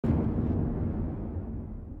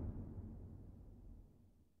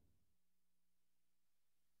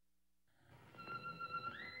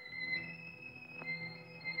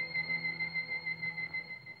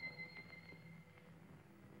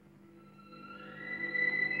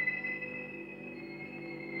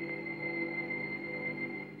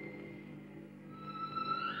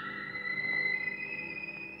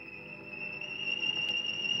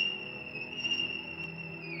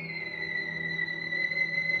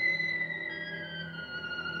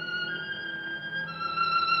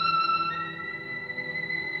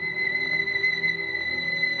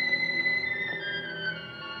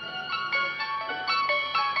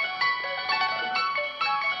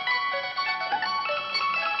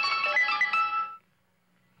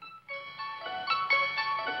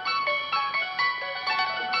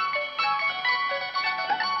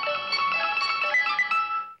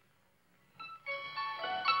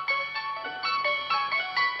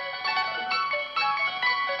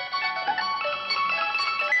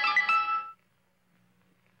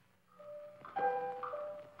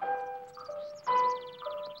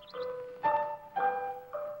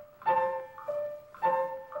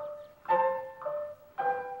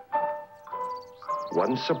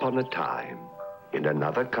Once upon a time, in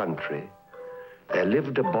another country, there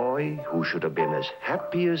lived a boy who should have been as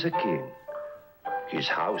happy as a king. His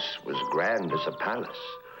house was grand as a palace,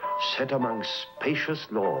 set among spacious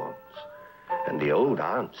lawns, and the old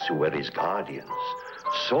aunts who were his guardians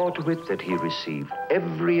saw to it that he received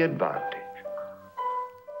every advantage.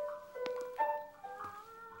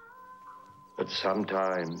 But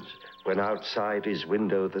sometimes, when outside his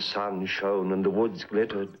window the sun shone and the woods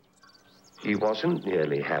glittered, he wasn't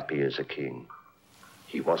nearly happy as a king.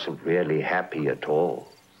 He wasn't really happy at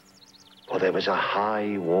all, for there was a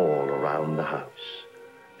high wall around the house,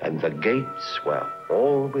 and the gates were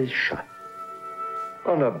always shut.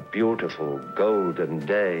 On a beautiful golden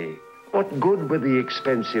day, what good were the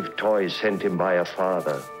expensive toys sent him by a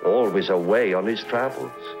father, always away on his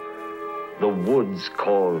travels? The woods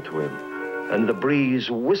called to him, and the breeze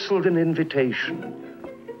whistled an invitation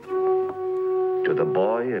to the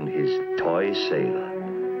boy and his toy sailor.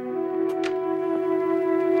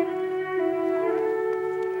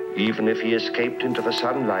 Even if he escaped into the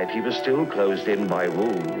sunlight, he was still closed in by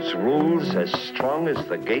rules, rules as strong as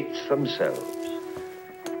the gates themselves.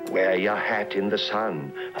 Wear your hat in the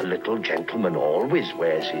sun. A little gentleman always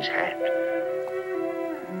wears his hat.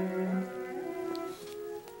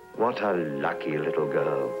 What a lucky little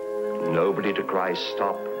girl. Nobody to cry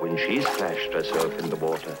stop when she splashed herself in the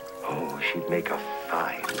water. Oh, she'd make a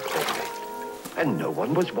fine coquette. And no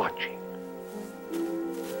one was watching.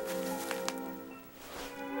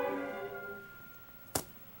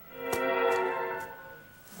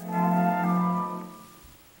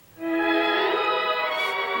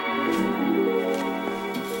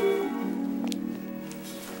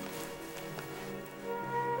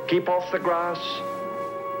 Keep off the grass.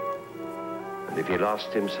 And if he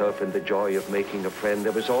lost himself in the joy of making a friend,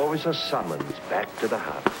 there was always a summons back to the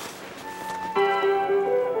house.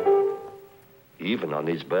 Even on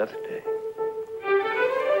his birthday.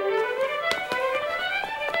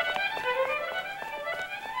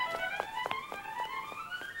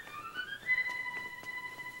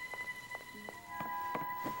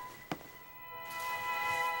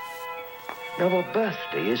 Now, a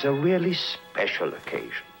birthday is a really special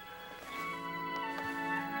occasion.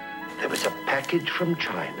 There was a package from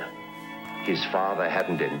China. His father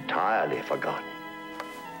hadn't entirely forgotten.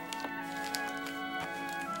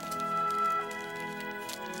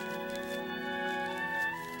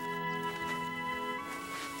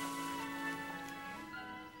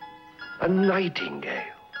 A nightingale.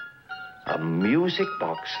 A music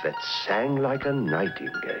box that sang like a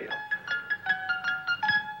nightingale.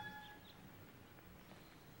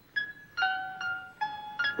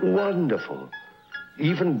 Wonderful.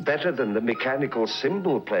 Even better than the mechanical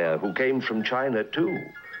cymbal player who came from China, too.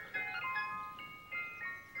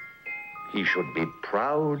 He should be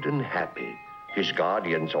proud and happy. His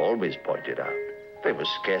guardians always pointed out there was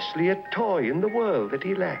scarcely a toy in the world that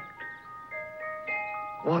he lacked.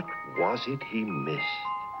 What was it he missed?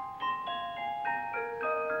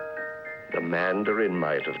 The Mandarin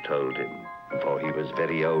might have told him, for he was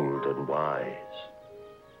very old and wise.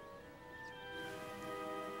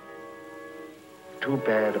 Too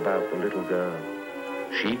bad about the little girl.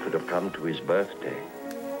 She could have come to his birthday.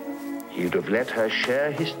 He'd have let her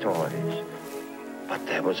share his toys. But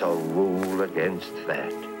there was a rule against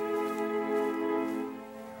that.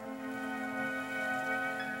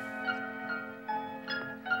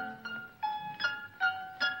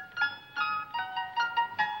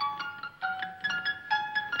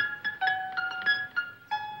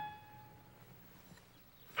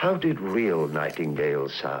 How did real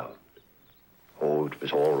nightingales sound? Oh, it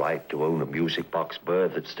was all right to own a music box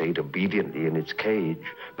bird that stayed obediently in its cage,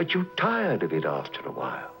 but you tired of it after a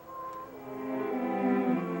while.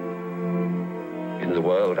 In the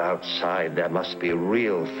world outside, there must be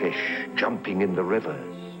real fish jumping in the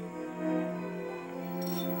rivers.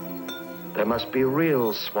 There must be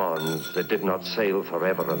real swans that did not sail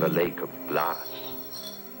forever on a lake of glass.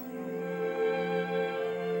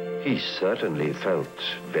 He certainly felt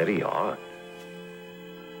very odd.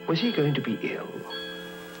 Was he going to be ill?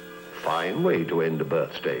 Fine way to end a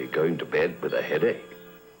birthday, going to bed with a headache.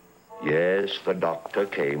 Yes, the doctor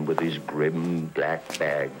came with his grim black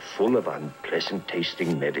bag full of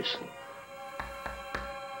unpleasant-tasting medicine.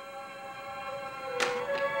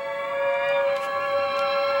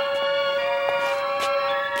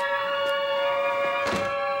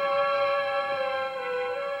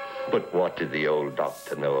 But what did the old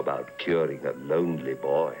doctor know about curing a lonely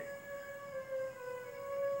boy?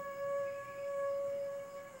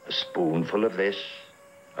 A spoonful of this,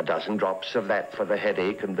 a dozen drops of that for the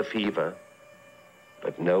headache and the fever.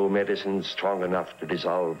 But no medicine strong enough to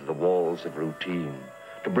dissolve the walls of routine,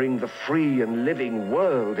 to bring the free and living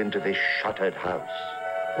world into this shuttered house.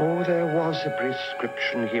 Oh, there was a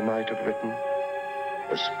prescription he might have written.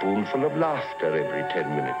 A spoonful of laughter every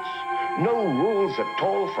 10 minutes. No rules at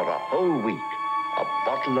all for a whole week. A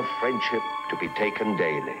bottle of friendship to be taken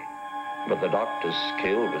daily. But the doctor's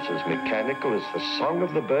skill was as mechanical as the song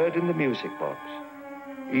of the bird in the music box.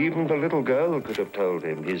 Even the little girl could have told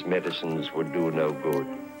him his medicines would do no good.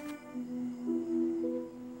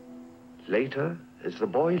 Later, as the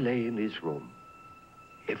boy lay in his room,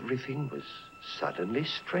 everything was suddenly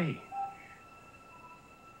strange.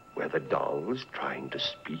 Were the dolls trying to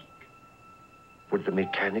speak? Would the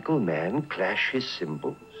mechanical man clash his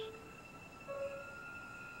cymbals?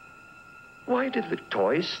 Why did the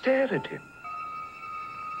toys stare at him?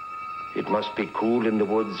 It must be cool in the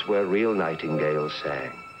woods where real nightingales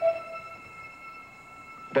sang.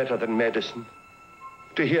 Better than medicine,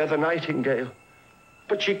 to hear the nightingale.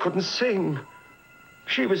 But she couldn't sing.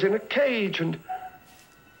 She was in a cage and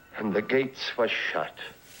the gates were shut.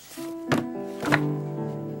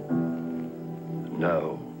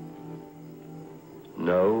 No,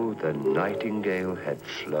 the nightingale had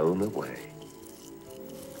flown away.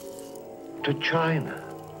 To China,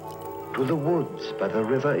 to the woods by the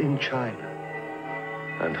river in China.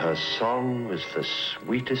 And her song was the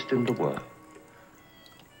sweetest in the world.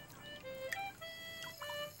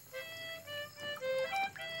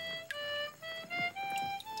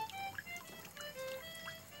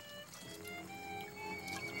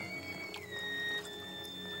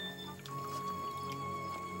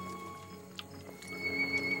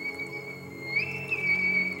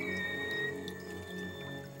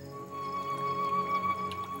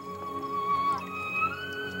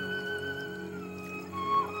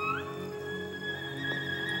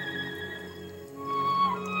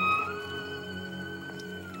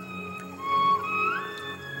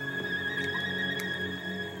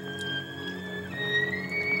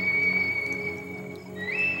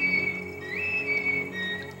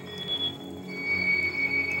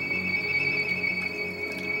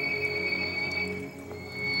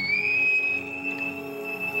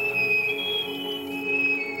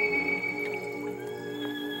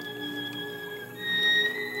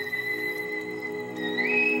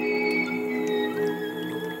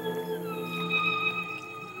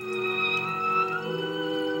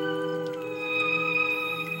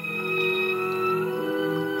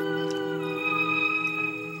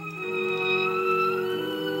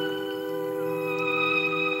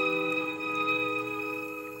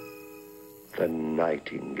 The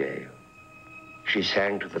nightingale. She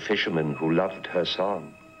sang to the fishermen who loved her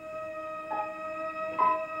song.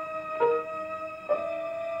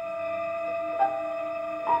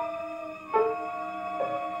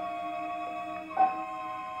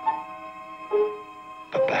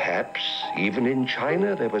 But perhaps, even in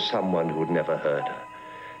China, there was someone who'd never heard her.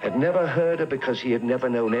 Had never heard her because he had never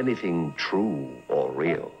known anything true or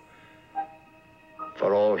real.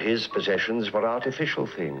 For all his possessions were artificial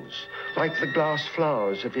things, like the glass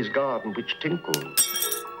flowers of his garden which tinkled,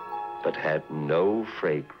 but had no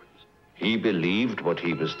fragrance. He believed what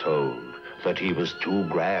he was told, that he was too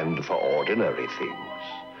grand for ordinary things,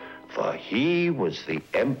 for he was the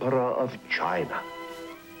Emperor of China.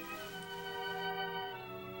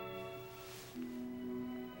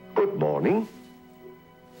 Good morning.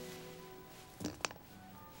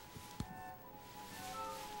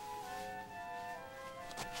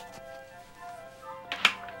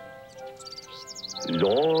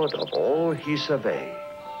 Lord of all he surveys.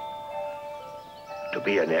 To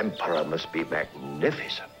be an emperor must be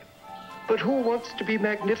magnificent. But who wants to be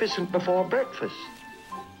magnificent before breakfast?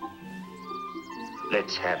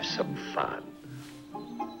 Let's have some fun.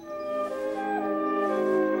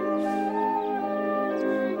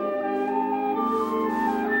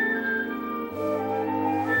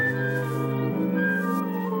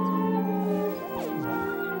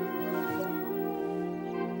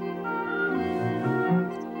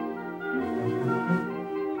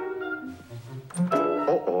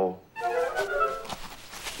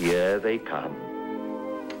 Here they come.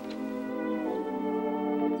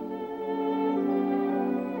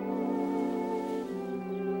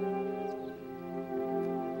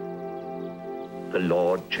 The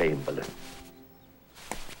Lord Chamberlain.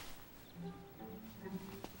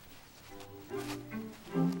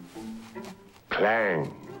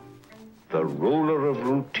 Clang, the ruler of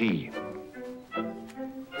routine.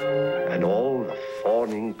 And all the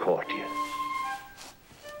fawning courtiers.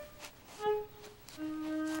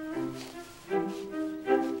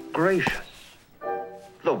 Gracious,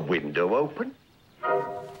 the window open?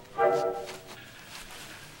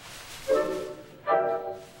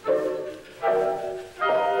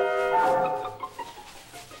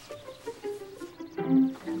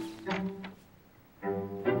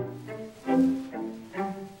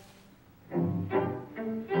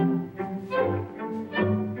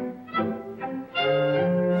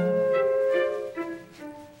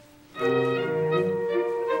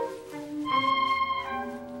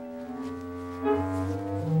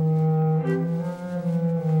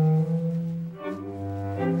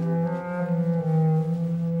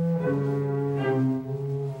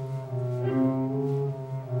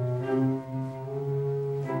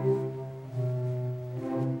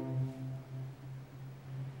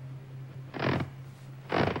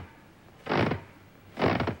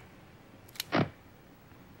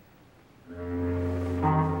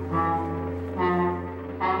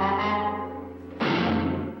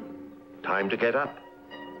 to get up.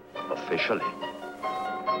 Officially.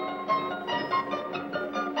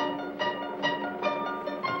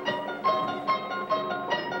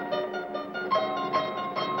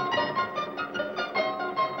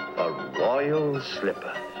 The royal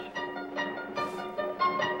slippers.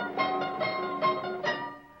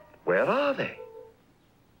 Where are they?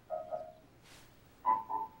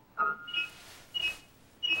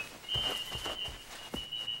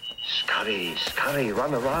 Scurry, scurry,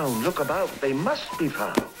 run around, look about. They must be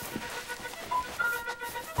found.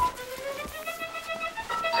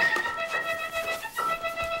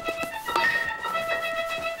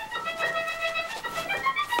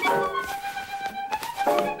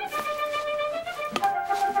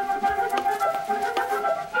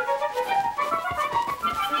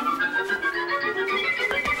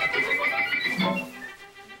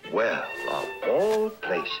 Well, of all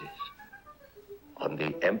places, on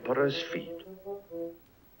the Emperor's feet.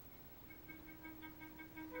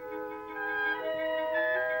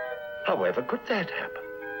 However could that happen?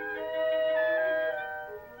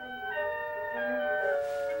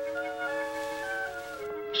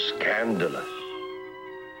 Scandalous,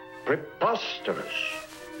 preposterous,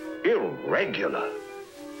 irregular,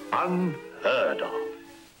 unheard of.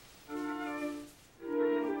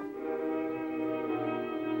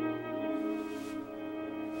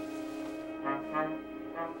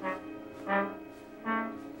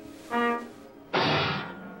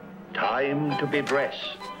 Time to be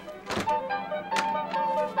dressed.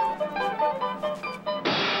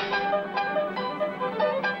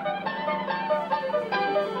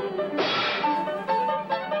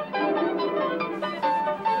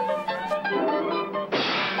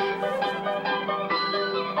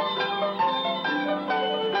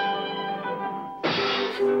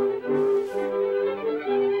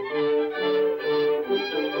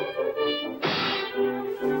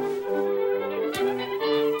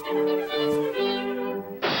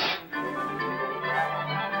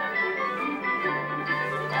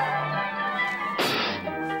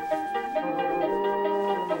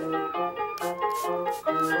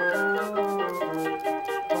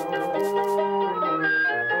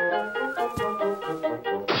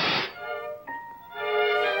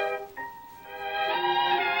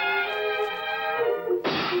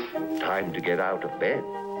 Time to get out of bed.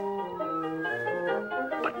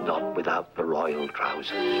 But not without the royal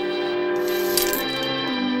trousers.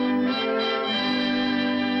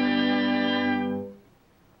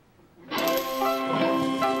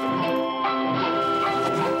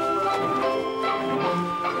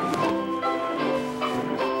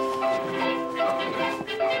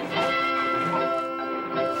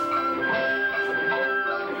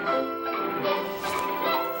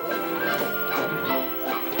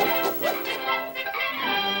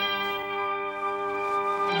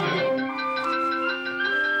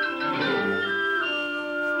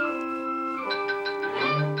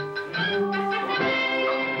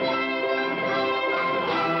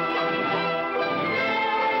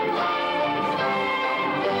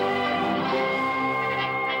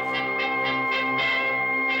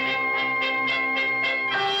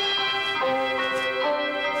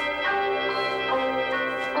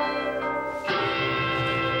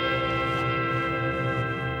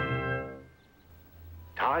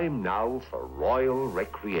 Time now for royal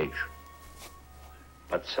recreation.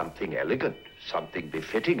 But something elegant, something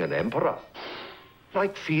befitting an emperor.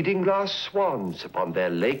 Like feeding glass swans upon their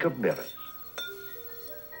lake of mirrors.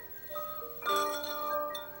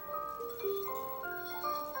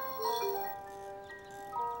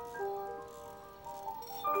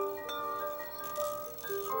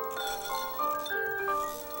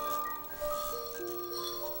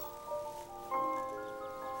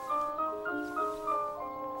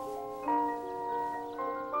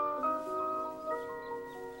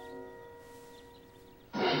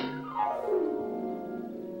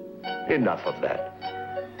 Enough of that.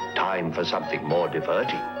 Time for something more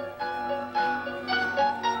diverting.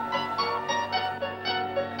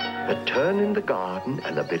 A turn in the garden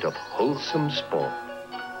and a bit of wholesome sport.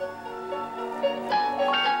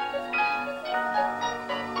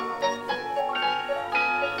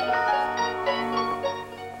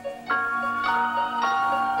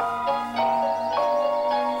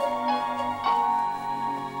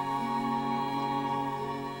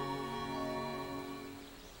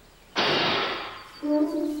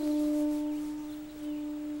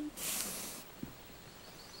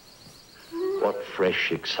 What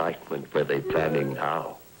fresh excitement were they planning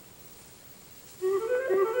now?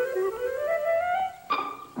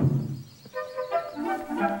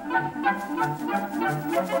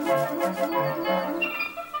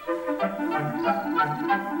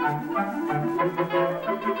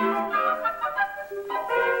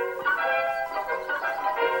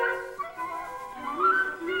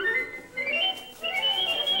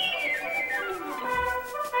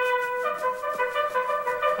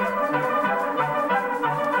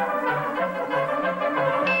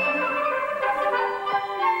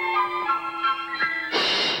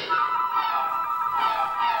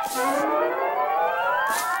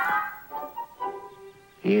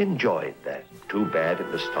 He enjoyed that. Too bad it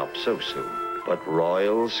must stop so soon. But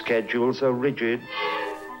royal schedules are rigid,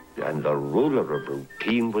 and the ruler of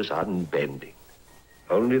routine was unbending.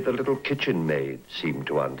 Only the little kitchen maid seemed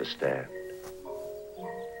to understand.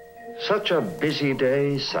 Such a busy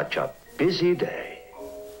day, such a busy day.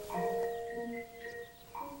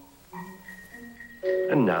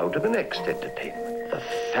 And now to the next entertainment, the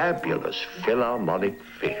fabulous Philharmonic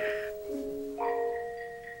Fish.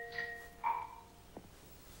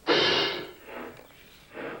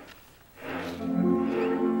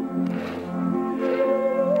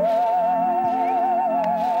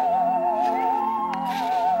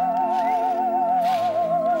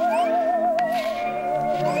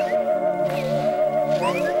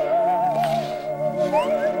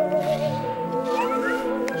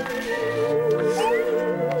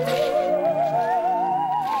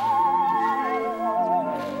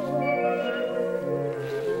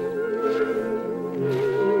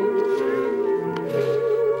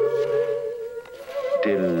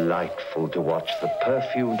 Delightful to watch the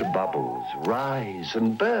perfumed bubbles rise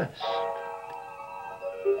and burst.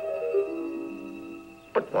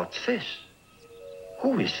 But what's this?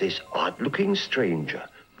 Who is this odd-looking stranger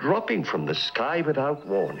dropping from the sky without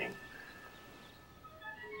warning?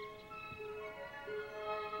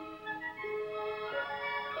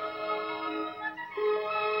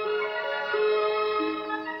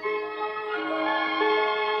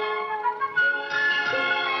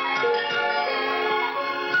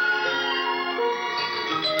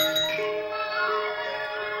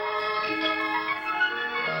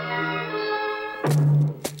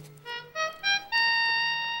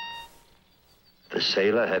 The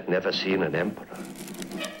sailor had never seen an emperor.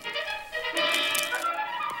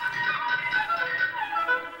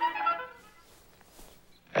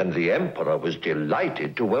 And the emperor was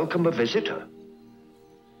delighted to welcome a visitor.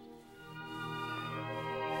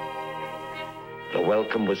 The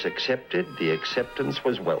welcome was accepted, the acceptance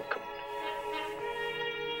was welcomed.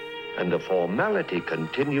 And the formality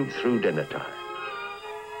continued through dinner time.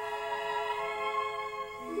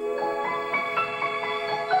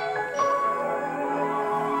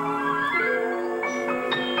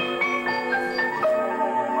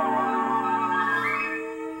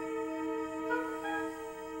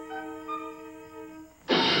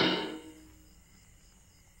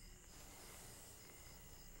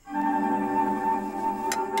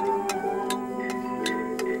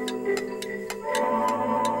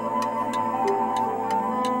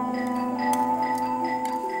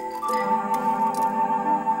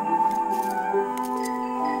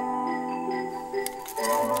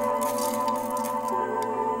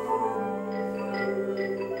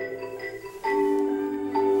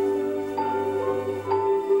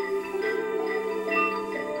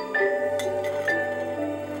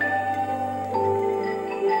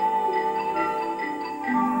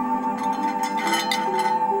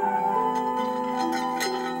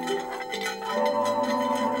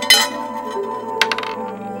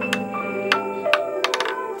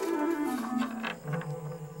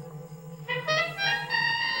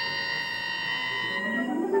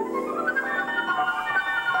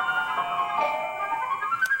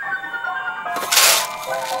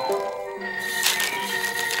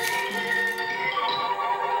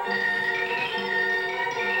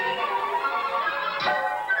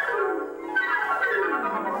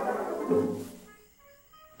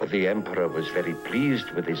 The emperor was very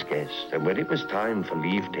pleased with his guest, and when it was time for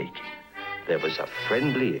leave-taking, there was a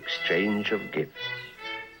friendly exchange of gifts.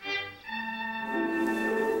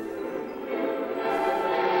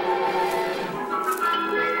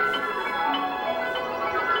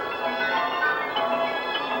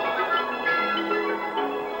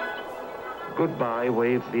 Goodbye,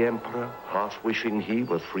 waved the emperor, half wishing he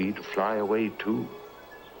were free to fly away too.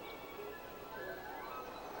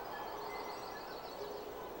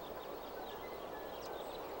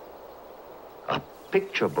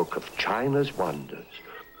 Picture book of China's wonders,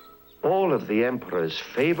 all of the emperor's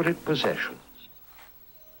favorite possessions,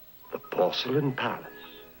 the porcelain palace,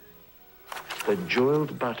 the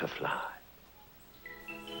jeweled butterfly,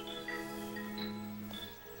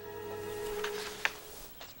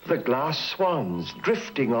 the glass swans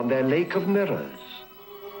drifting on their lake of mirrors,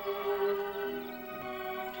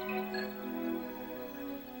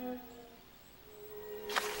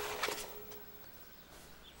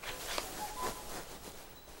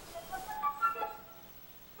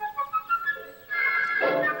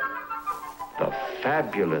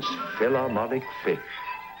 fabulous Philharmonic Fish,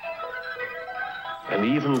 and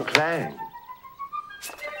even Clang.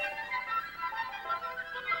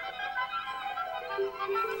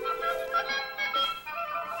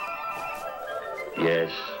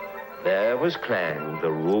 Yes, there was Clang,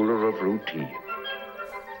 the ruler of routine.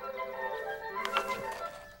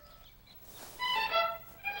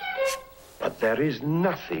 But there is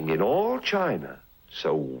nothing in all China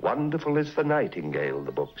so wonderful as the nightingale,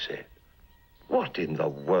 the book said. What in the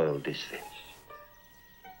world is this?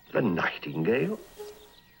 The nightingale?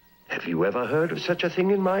 Have you ever heard of such a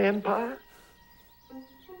thing in my empire?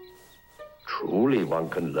 Truly, one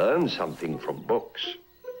can learn something from books.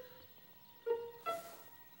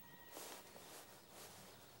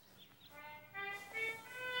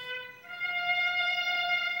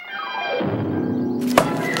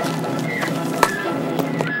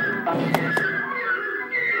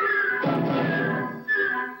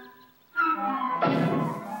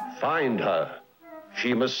 Find her.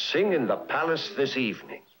 She must sing in the palace this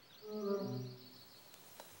evening.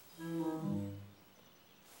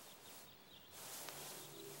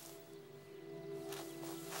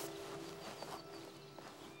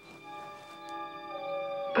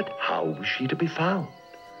 But how was she to be found?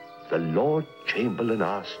 The Lord Chamberlain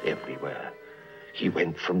asked everywhere. He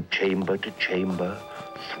went from chamber to chamber,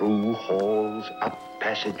 through halls, up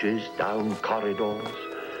passages, down corridors.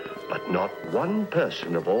 But not one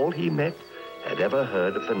person of all he met had ever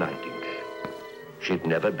heard of the nightingale. She'd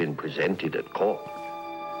never been presented at court.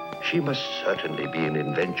 She must certainly be an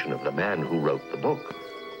invention of the man who wrote the book.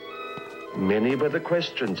 Many were the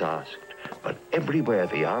questions asked, but everywhere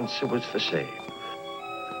the answer was the same.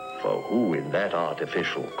 For who in that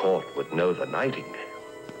artificial court would know the nightingale?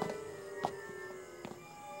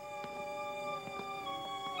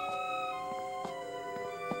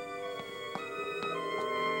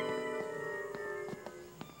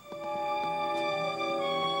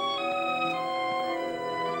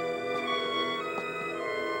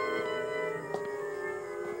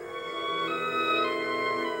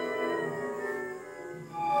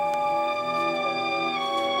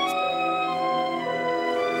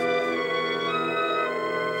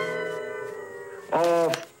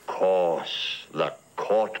 Of course, the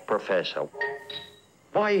court professor.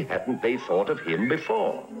 Why hadn't they thought of him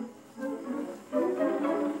before?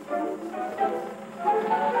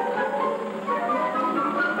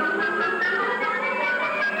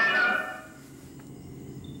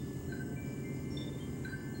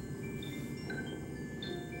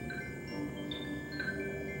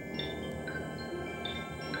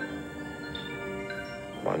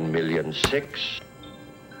 $1,000,006.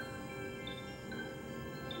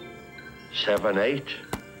 7, 8.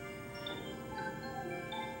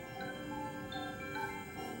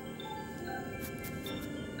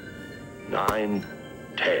 9,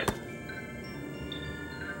 10.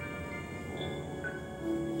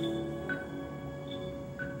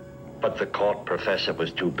 But the court professor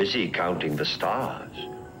was too busy counting the stars.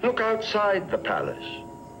 Look outside the palace.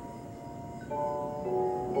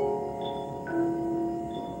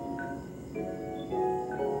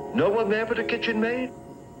 No one there but a kitchen maid?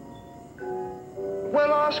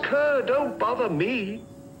 Well, ask her. Don't bother me.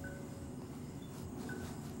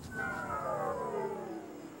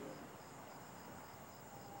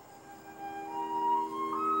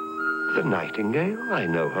 The nightingale? I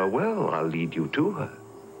know her well. I'll lead you to her.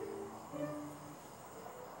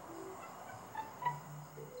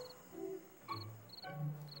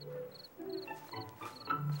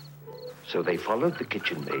 So they followed the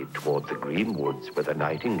kitchen maid toward the green woods where the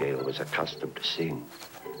nightingale was accustomed to sing.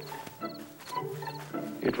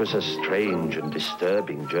 It was a strange and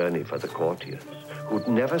disturbing journey for the courtiers, who'd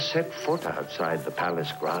never set foot outside the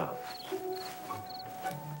palace grounds.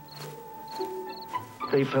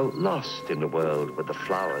 They felt lost in a world where the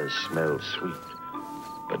flowers smelled sweet,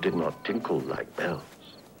 but did not tinkle like bells.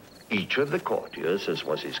 Each of the courtiers, as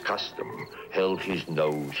was his custom, held his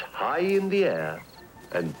nose high in the air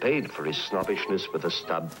and paid for his snobbishness with a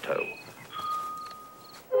stubbed toe.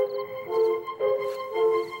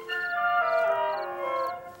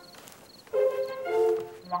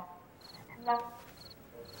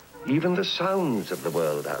 Even the sounds of the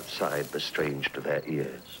world outside were strange to their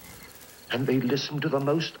ears, and they listened to the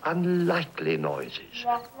most unlikely noises,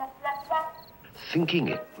 thinking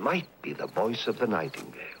it might be the voice of the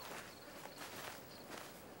nightingale.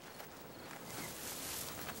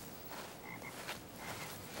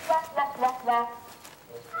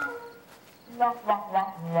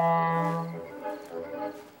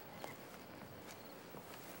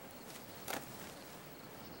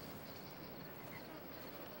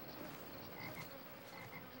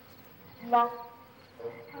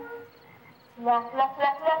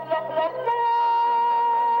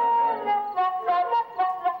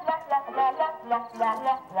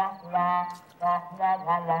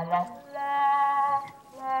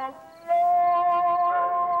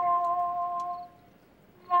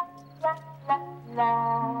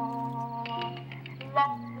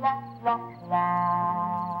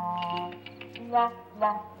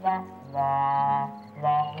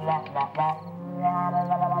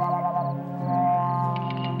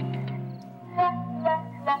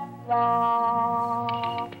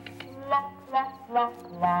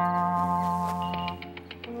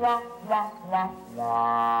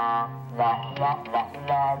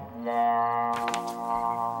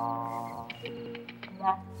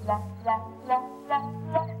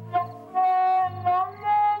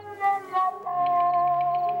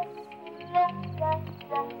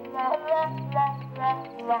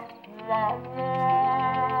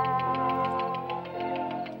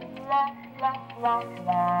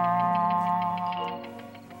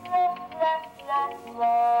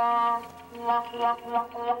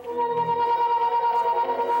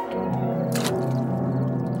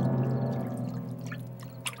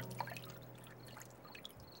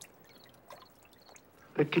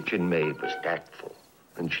 The kitchen maid was tactful,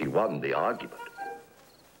 and she won the argument.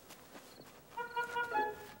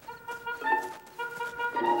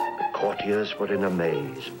 The courtiers were in a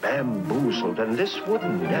maze, bamboozled, and this would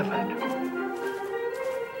never do.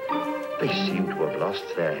 They seem to have lost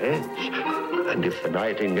their heads, and if the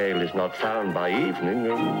Nightingale is not found by evening,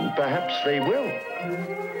 perhaps they will.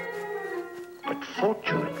 But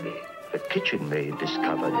fortunately, the kitchen maid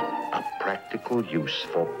discovered a practical use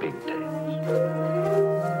for pigtails.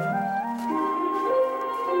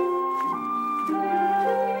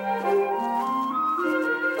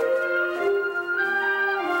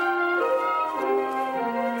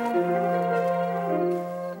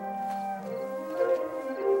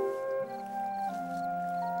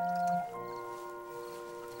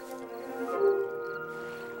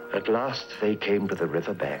 At last they came to the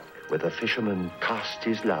river bank, where the fisherman cast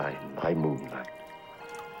his line by moonlight.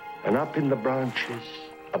 And up in the branches,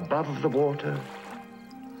 above the water,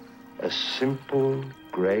 a simple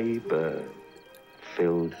gray bird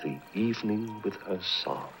filled the evening with her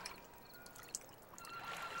song.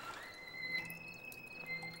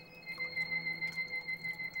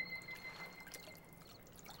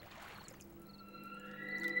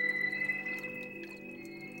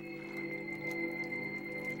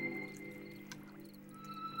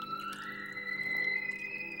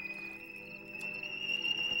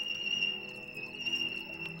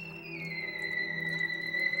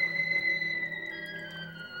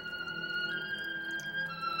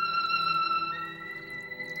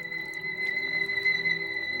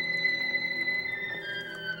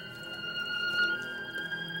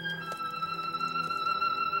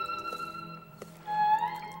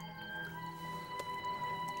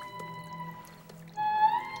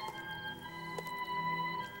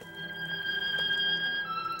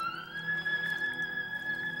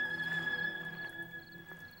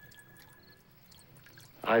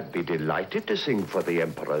 I'd be delighted to sing for the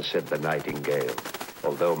Emperor, said the Nightingale,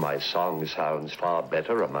 although my song sounds far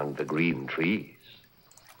better among the green trees.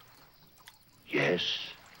 Yes,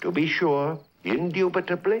 to be sure,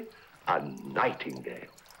 indubitably, a nightingale.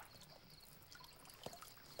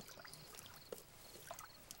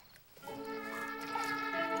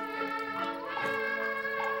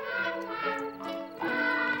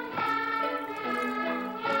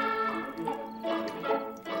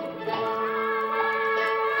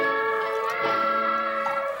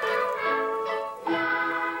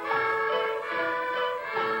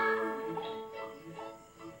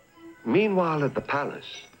 Meanwhile, at the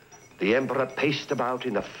palace, the Emperor paced about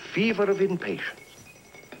in a fever of impatience.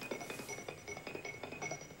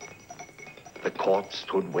 The court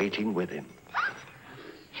stood waiting with him.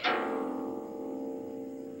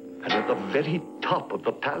 And at the very top of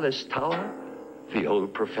the palace tower, the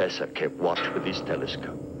old professor kept watch with his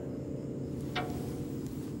telescope.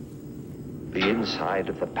 The inside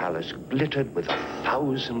of the palace glittered with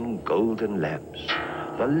 1,000 golden lamps.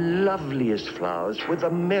 The loveliest flowers with the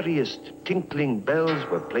merriest tinkling bells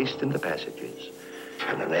were placed in the passages,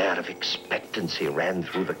 and an air of expectancy ran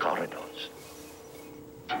through the corridors.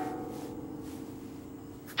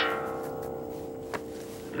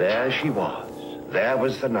 There she was. There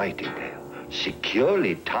was the Nightingale,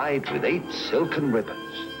 securely tied with 8 silken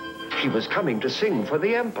ribbons. She was coming to sing for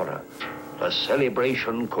the Emperor. The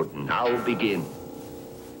celebration could now begin.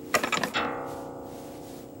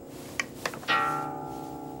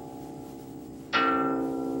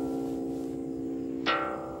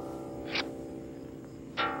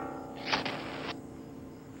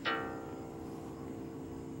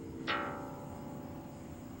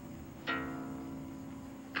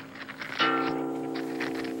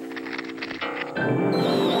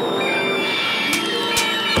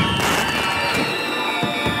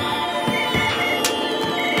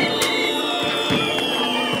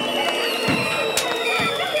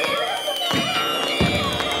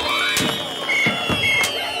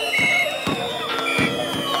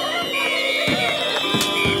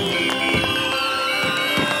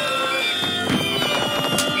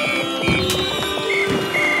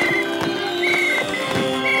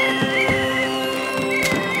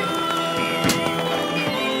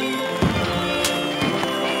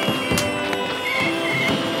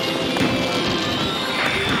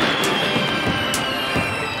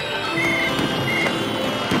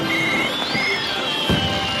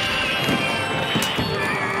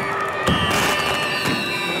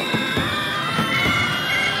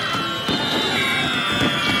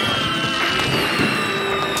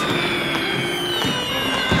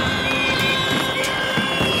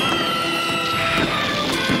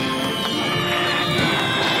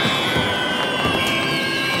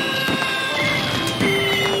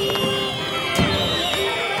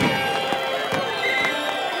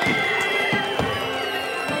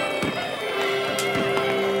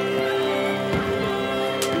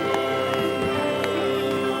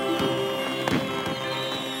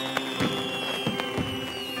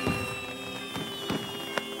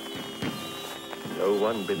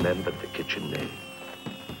 Everyone remembered the kitchen maid.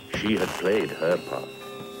 She had played her part.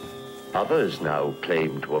 Others now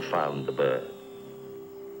claimed to have found the bird.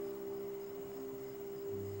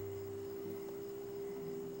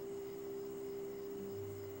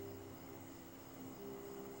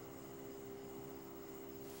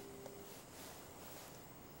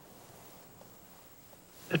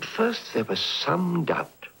 At first, there was some doubt.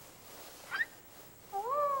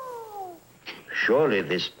 Surely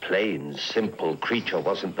this plain, simple creature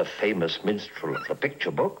wasn't the famous minstrel of the picture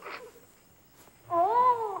book.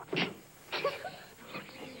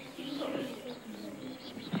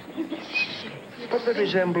 But the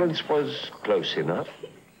resemblance was close enough.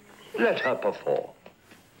 Let her perform.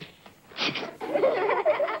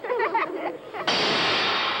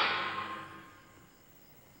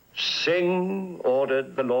 Sing,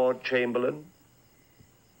 ordered the Lord Chamberlain.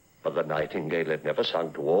 But the Nightingale had never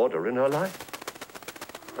sung to order in her life,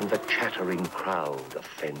 and the chattering crowd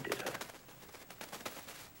offended her.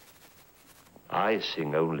 I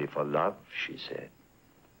sing only for love, she said.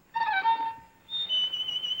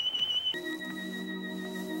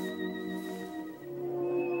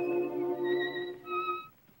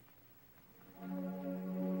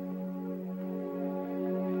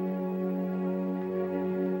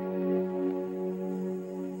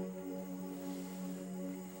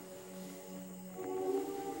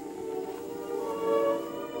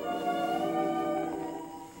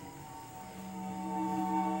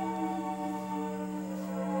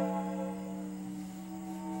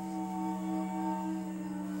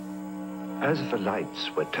 As the lights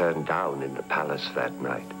were turned down in the palace that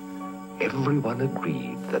night, everyone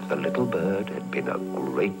agreed that the little bird had been a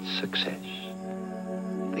great success.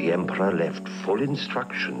 The emperor left full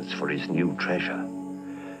instructions for his new treasure.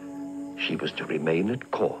 She was to remain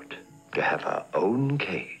at court, to have her own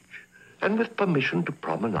cage, and with permission to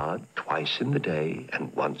promenade twice in the day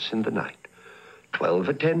and once in the night. 12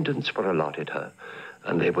 attendants were allotted her,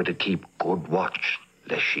 and they were to keep good watch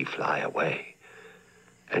lest she fly away.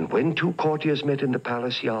 And when 2 courtiers met in the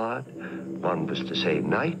palace yard, one was to say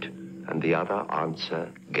night, and the other answer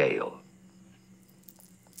gale.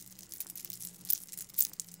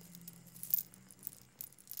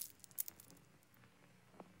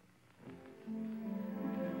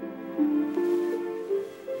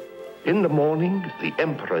 In the morning, the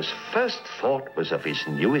emperor's first thought was of his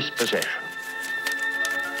newest possession.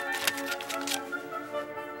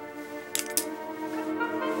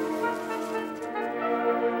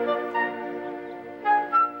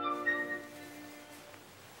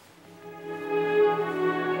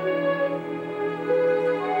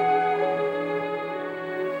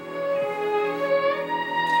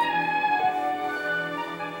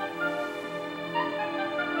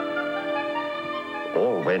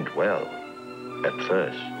 All went well, at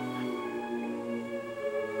first.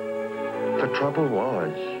 The trouble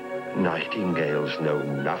was, nightingales know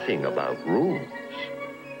nothing about rules.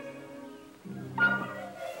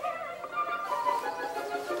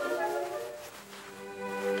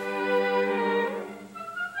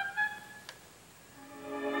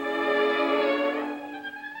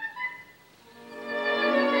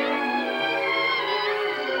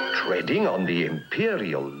 Treading on the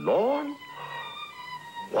imperial lawn?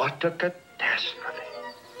 What a catastrophe.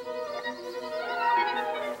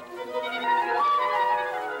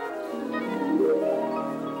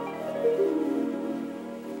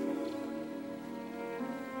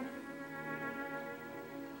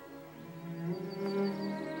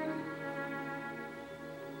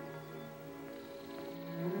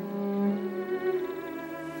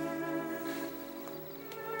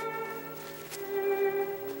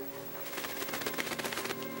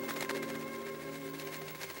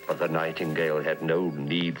 But the nightingale had no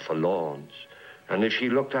need for lawns, and as she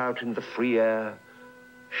looked out in the free air,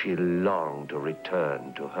 she longed to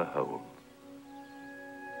return to her home.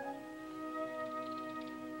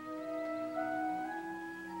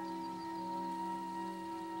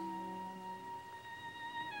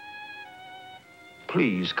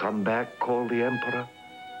 Please come back, called the emperor.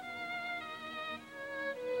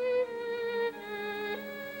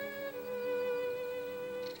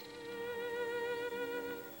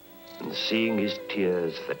 And seeing his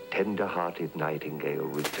tears, the tender-hearted nightingale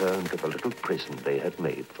returned to the little prison they had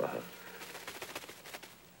made for her.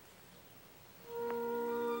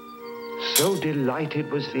 So delighted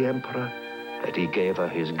was the emperor that he gave her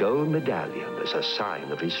his gold medallion as a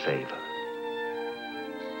sign of his favor.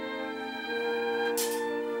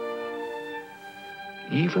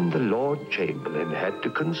 Even the Lord Chamberlain had to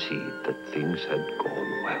concede that things had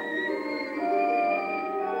gone well.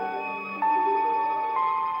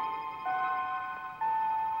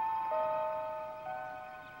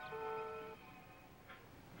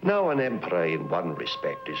 Now, an emperor in one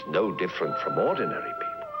respect is no different from ordinary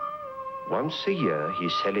people. Once a year, he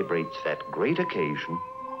celebrates that great occasion,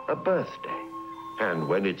 a birthday. And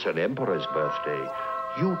when it's an emperor's birthday,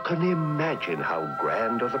 you can imagine how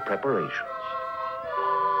grand are the preparations.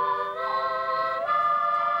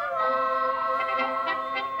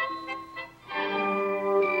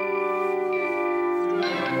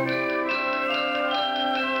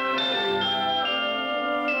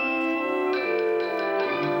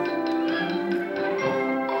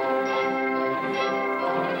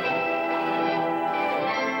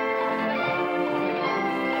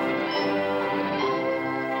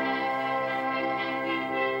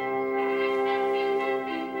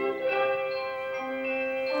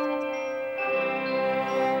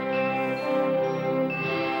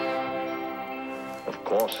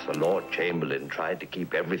 The Lord Chamberlain tried to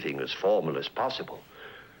keep everything as formal as possible,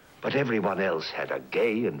 but everyone else had a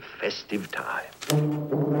gay and festive time.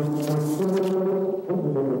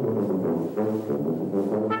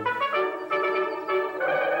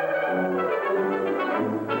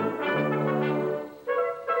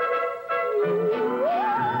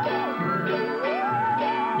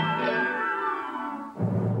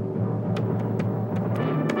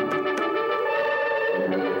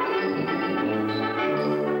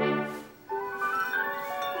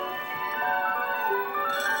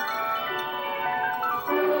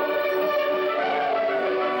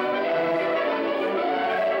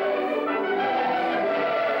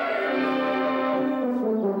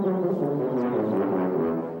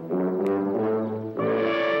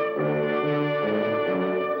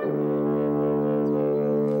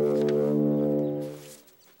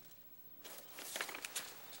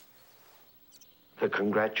 The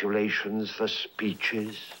congratulations, the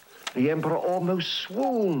speeches. The emperor almost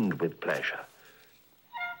swooned with pleasure.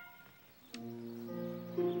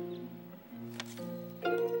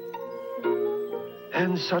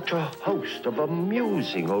 And such a host of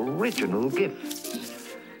amusing, original gifts.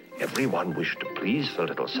 Everyone wished to please the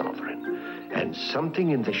little sovereign, and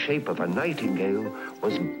something in the shape of a nightingale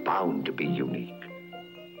was bound to be unique.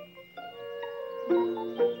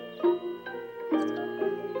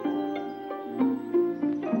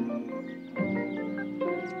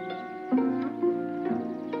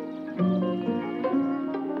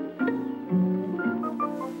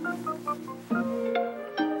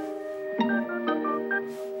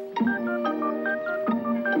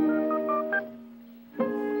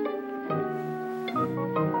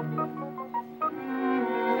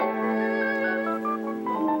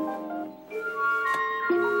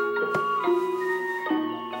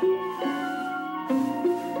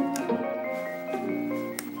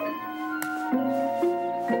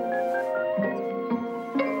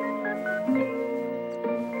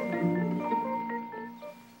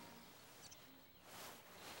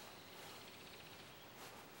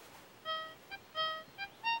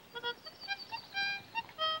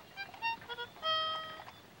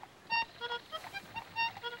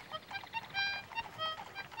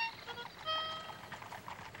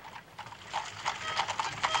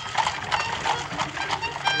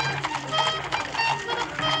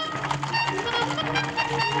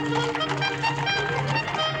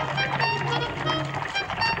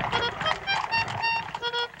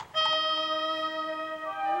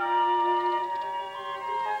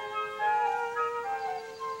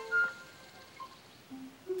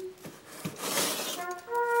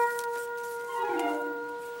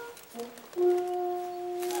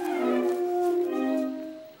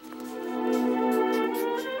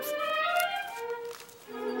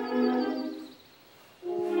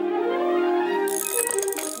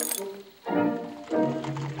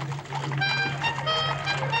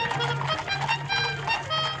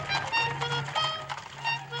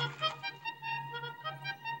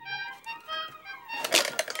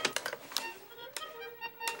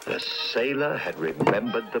 The sailor had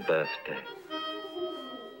remembered the birthday.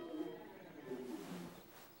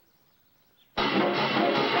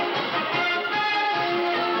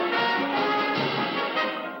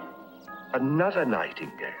 Another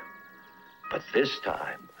nightingale, but this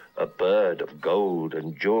time a bird of gold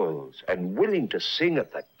and jewels and willing to sing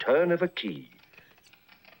at the turn of a key.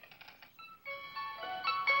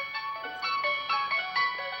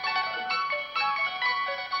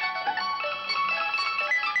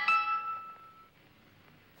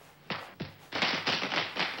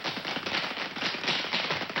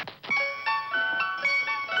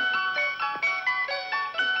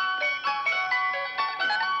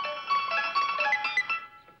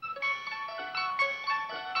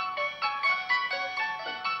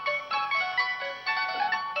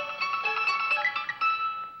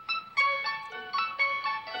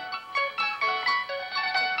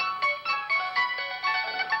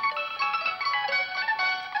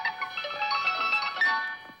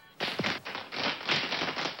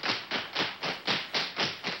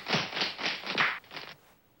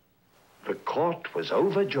 The court was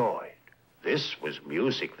overjoyed. This was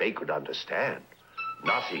music they could understand.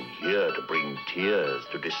 Nothing here to bring tears,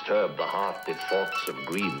 to disturb the heart with thoughts of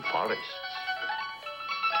green forests.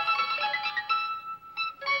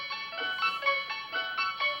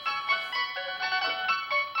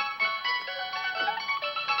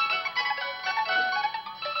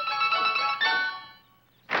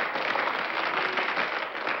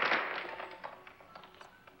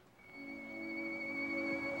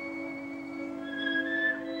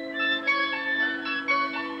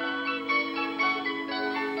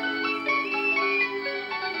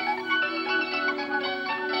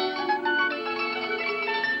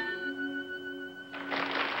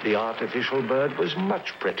 The artificial bird was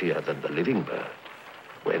much prettier than the living bird.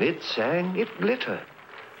 When it sang, it glittered.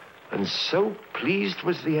 And so pleased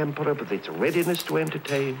was the emperor with its readiness to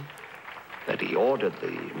entertain that he ordered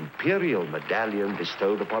the imperial medallion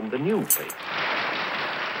bestowed upon the new faith.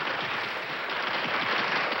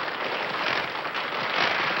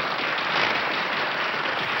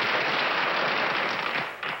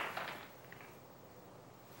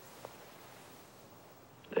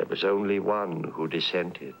 There was only one who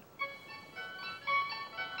dissented.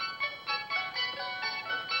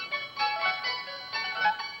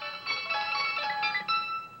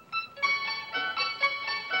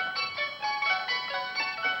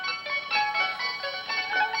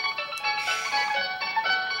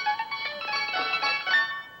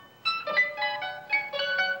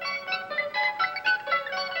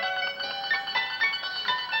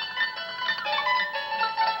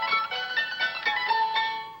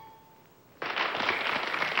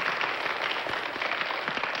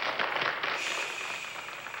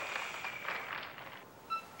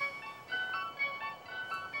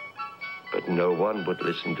 But no one would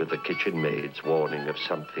listen to the kitchen maid's warning of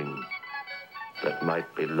something that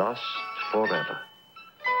might be lost forever.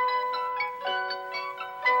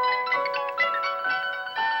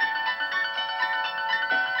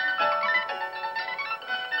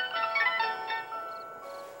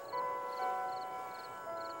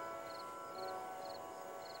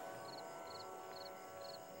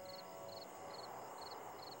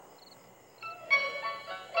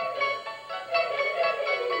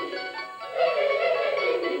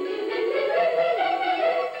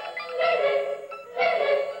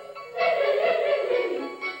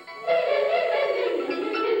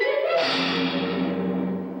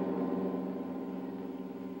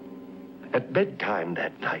 At bedtime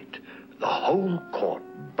that night, the whole court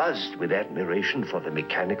buzzed with admiration for the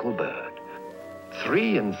mechanical bird.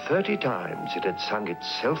 33 times it had sung its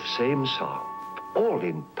self-same song, all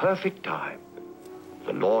in perfect time.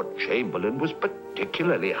 The Lord Chamberlain was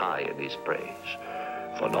particularly high in his praise,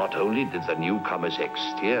 for not only did the newcomer's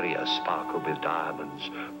exterior sparkle with diamonds,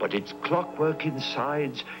 but its clockwork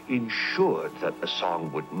insides ensured that the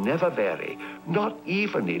song would never vary, not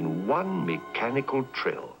even in one mechanical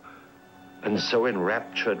trill. And so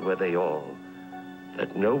enraptured were they all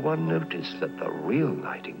that no one noticed that the real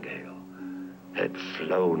Nightingale had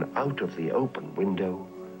flown out of the open window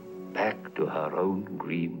back to her own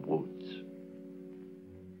green woods.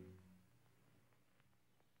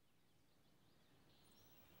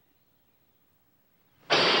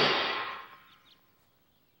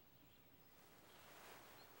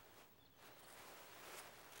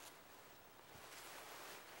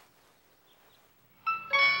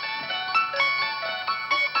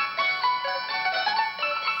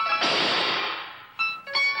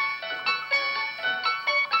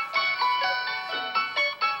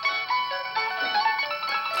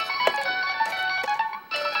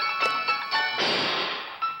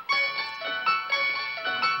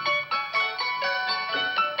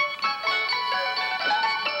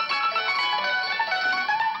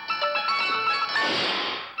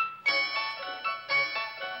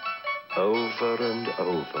 Over and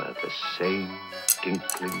over, the same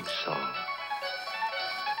tinkling song.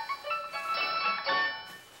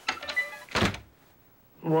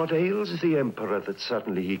 What ails the emperor that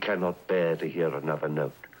suddenly he cannot bear to hear another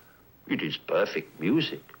note? It is perfect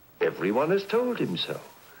music. Everyone has told him so.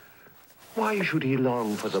 Why should he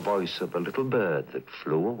long for the voice of the little bird that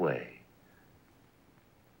flew away?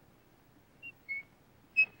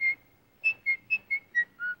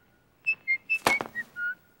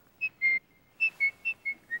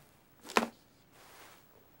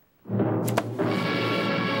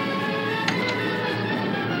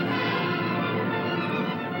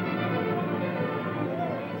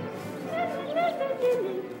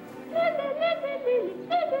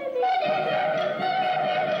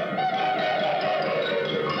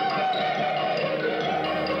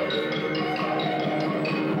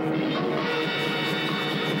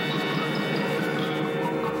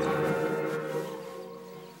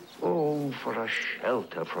 a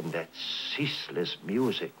shelter from that ceaseless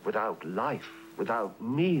music without life, without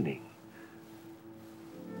meaning.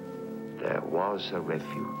 There was a refuge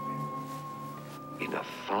in a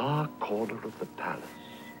far corner of the palace,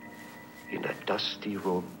 in a dusty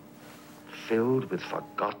room filled with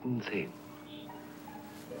forgotten things.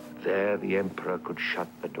 There the emperor could shut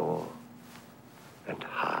the door and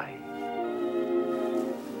hide.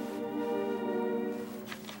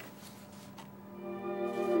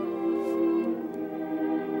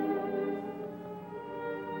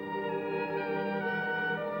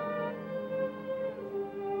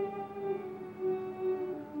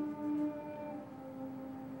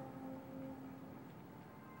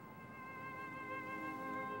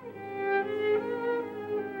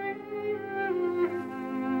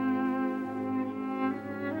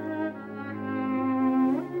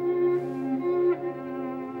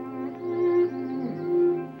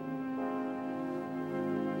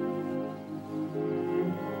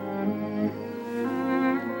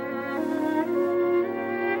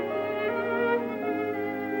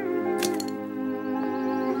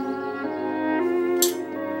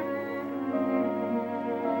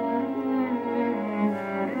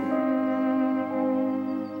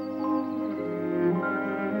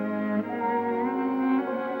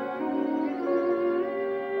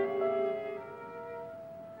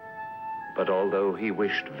 But although he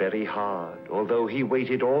wished very hard, although he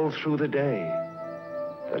waited all through the day,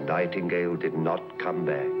 the Nightingale did not come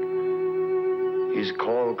back. His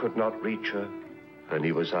call could not reach her, and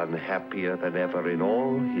he was unhappier than ever in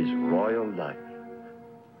all his royal life.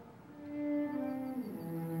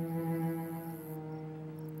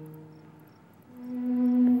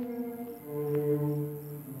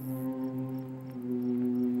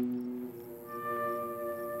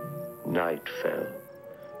 Night fell,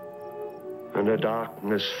 and a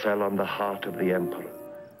darkness fell on the heart of the emperor.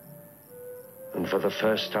 And for the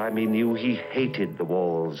first time he knew he hated the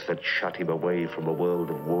walls that shut him away from a world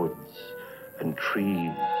of woods and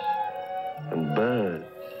trees and birds.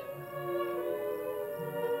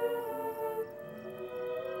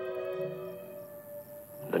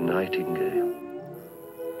 The nightingale.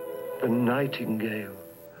 The nightingale.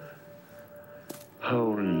 How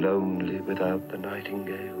lonely without the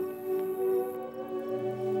nightingale.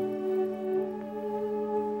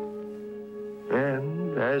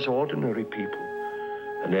 And as ordinary people,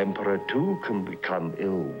 an emperor too can become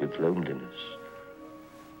ill with loneliness.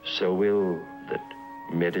 So ill that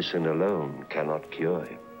medicine alone cannot cure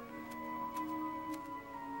him.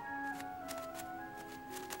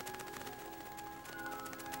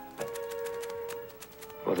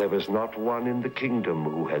 For there was not one in the kingdom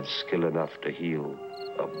who had skill enough to heal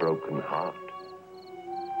a broken heart.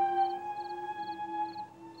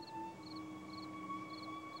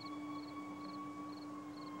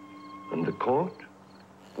 And the court?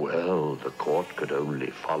 Well, the court could only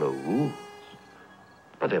follow rules.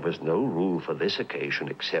 But there was no rule for this occasion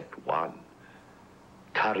except one.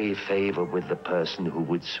 Curry favor with the person who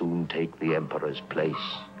would soon take the emperor's place.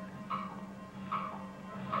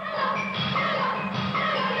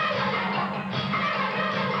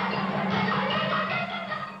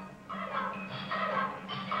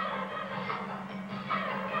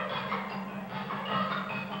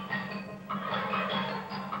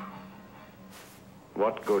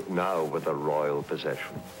 What good now were the royal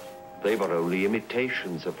possessions? They were only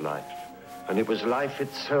imitations of life. And it was life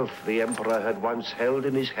itself the emperor had once held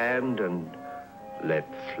in his hand and let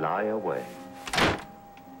fly away.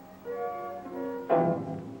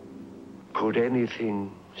 Could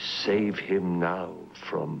anything save him now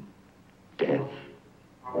from death?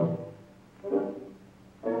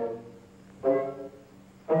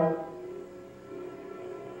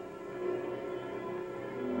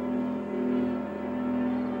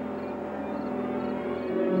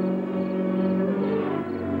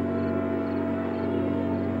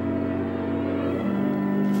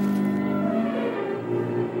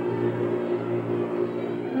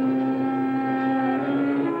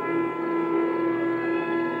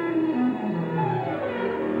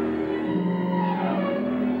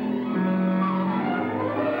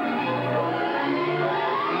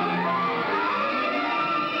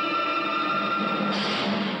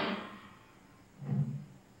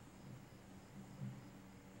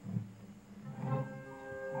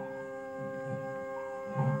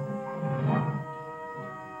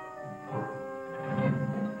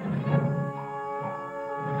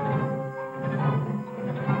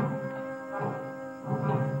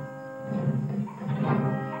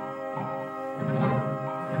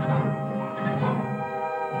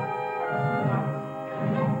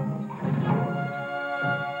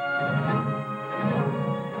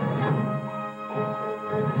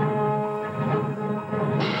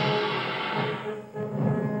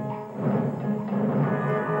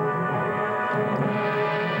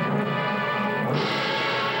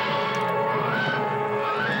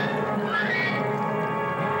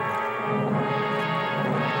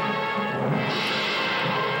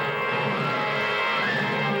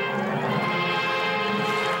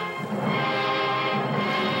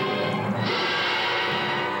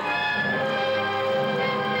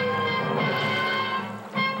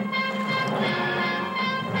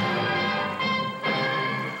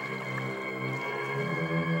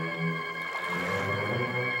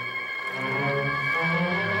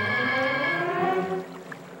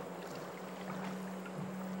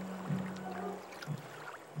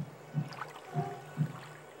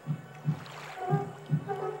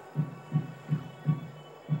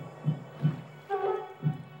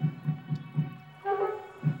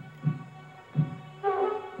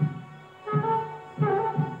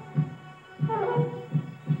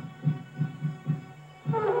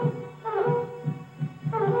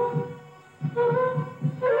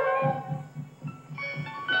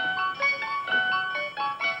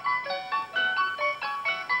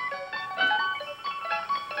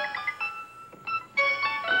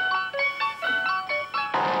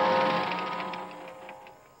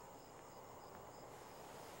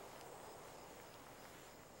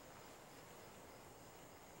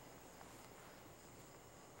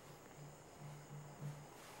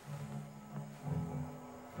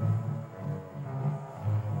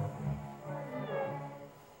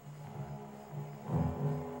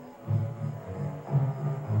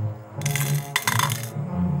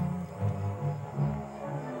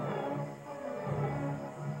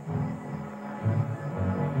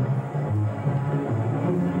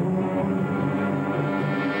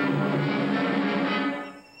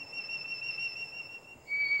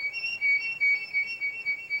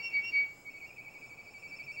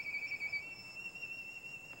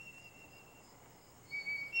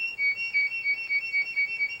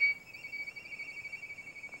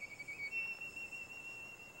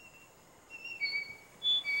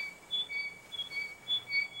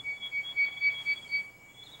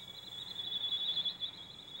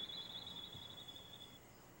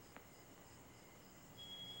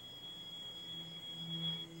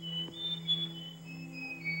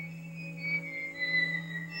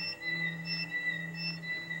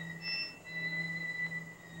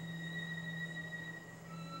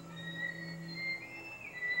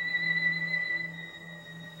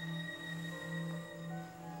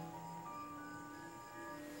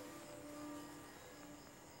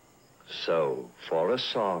 So, for a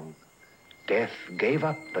song, Death gave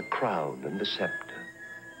up the crown and the scepter.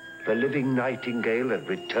 The living Nightingale had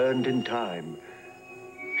returned in time.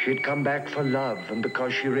 She'd come back for love and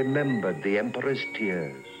because she remembered the Emperor's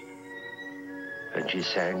tears. And she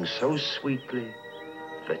sang so sweetly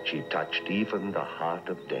that she touched even the heart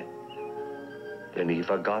of Death. Then he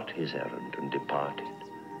forgot his errand and departed.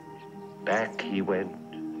 Back he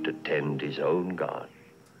went to tend his own garden.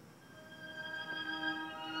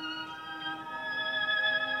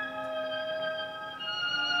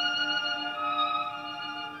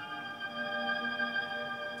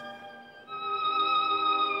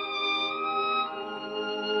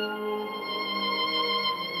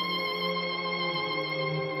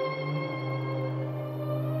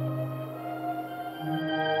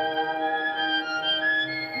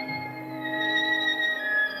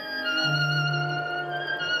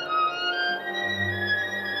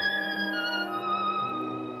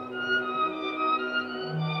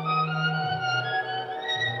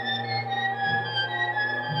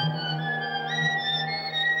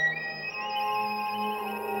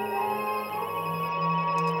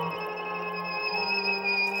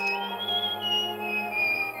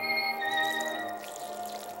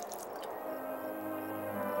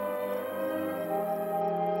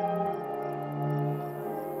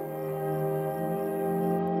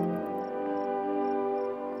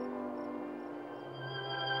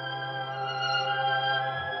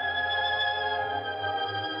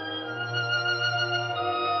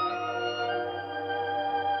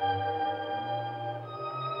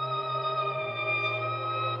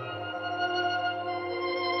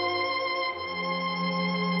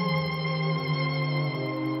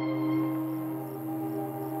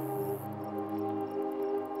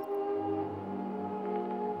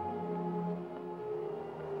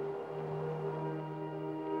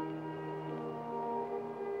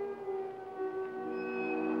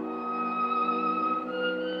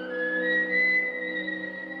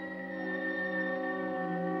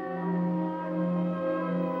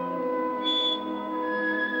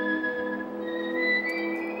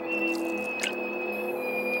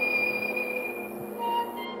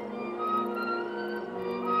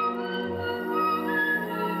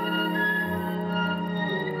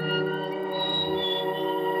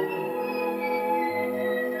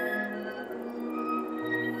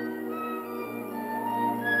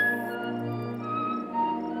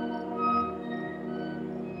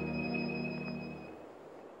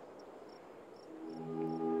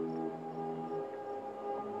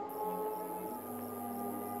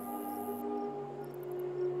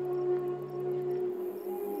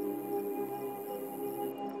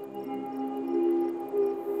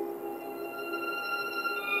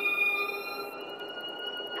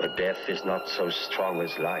 For death is not so strong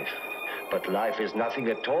as life, but life is nothing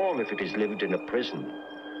at all if it is lived in a prison,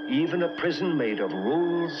 even a prison made of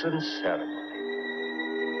rules and ceremony.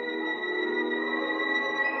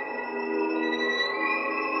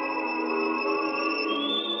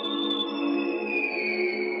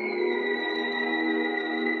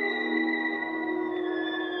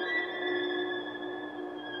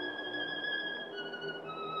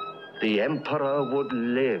 The Emperor would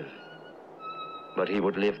live, but he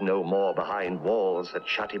would live no more behind walls that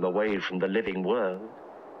shut him away from the living world.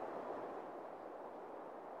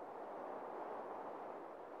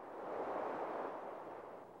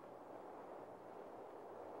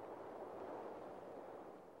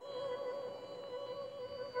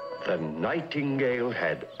 The Nightingale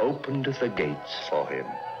had opened the gates for him.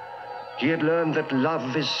 He had learned that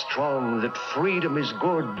love is strong, that freedom is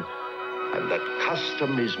good, and that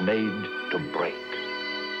custom is made to break.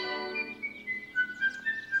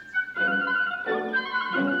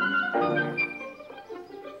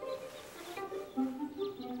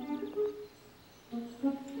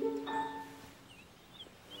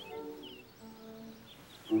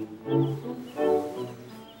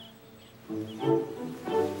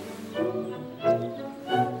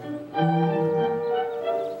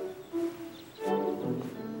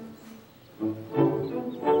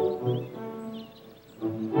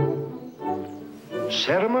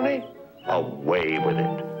 Ceremony? Away with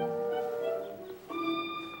it.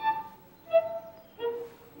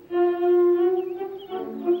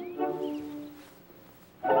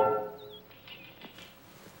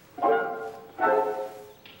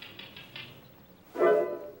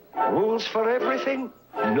 Rules for everything?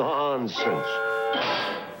 Nonsense.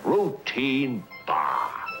 Routine, bah.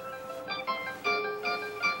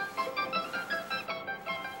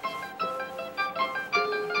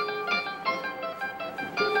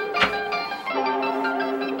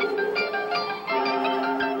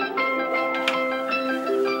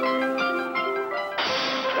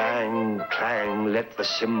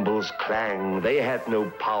 cymbals clang. They had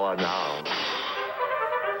no power now.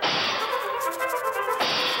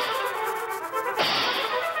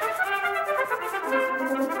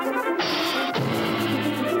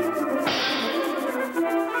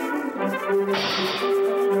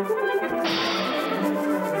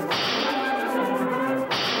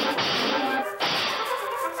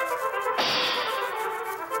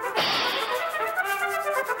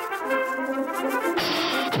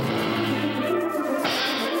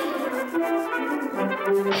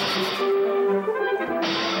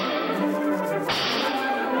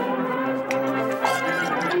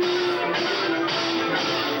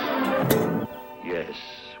 Yes,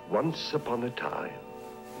 once upon a time,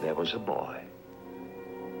 there was a boy.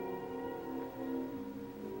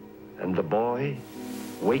 And the boy,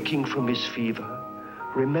 waking from his fever,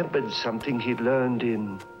 remembered something he'd learned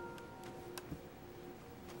in...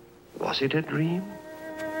 Was it a dream?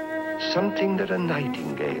 Something that a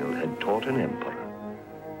nightingale had taught an emperor.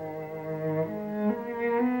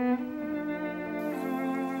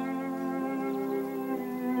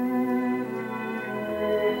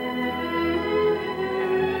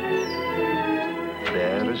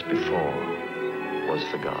 There, as before, was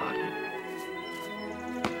the garden.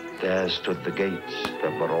 There stood the gates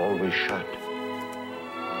that were always shut.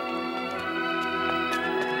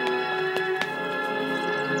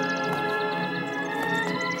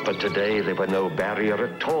 But today there were no barrier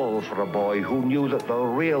at all for a boy who knew that the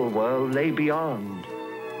real world lay beyond.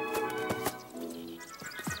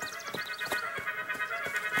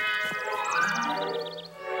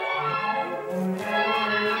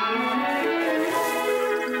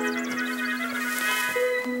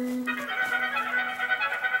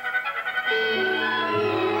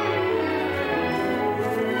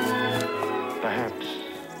 Perhaps,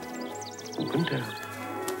 who can tell?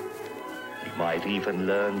 He might even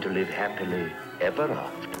learn to live happily ever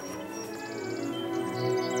after.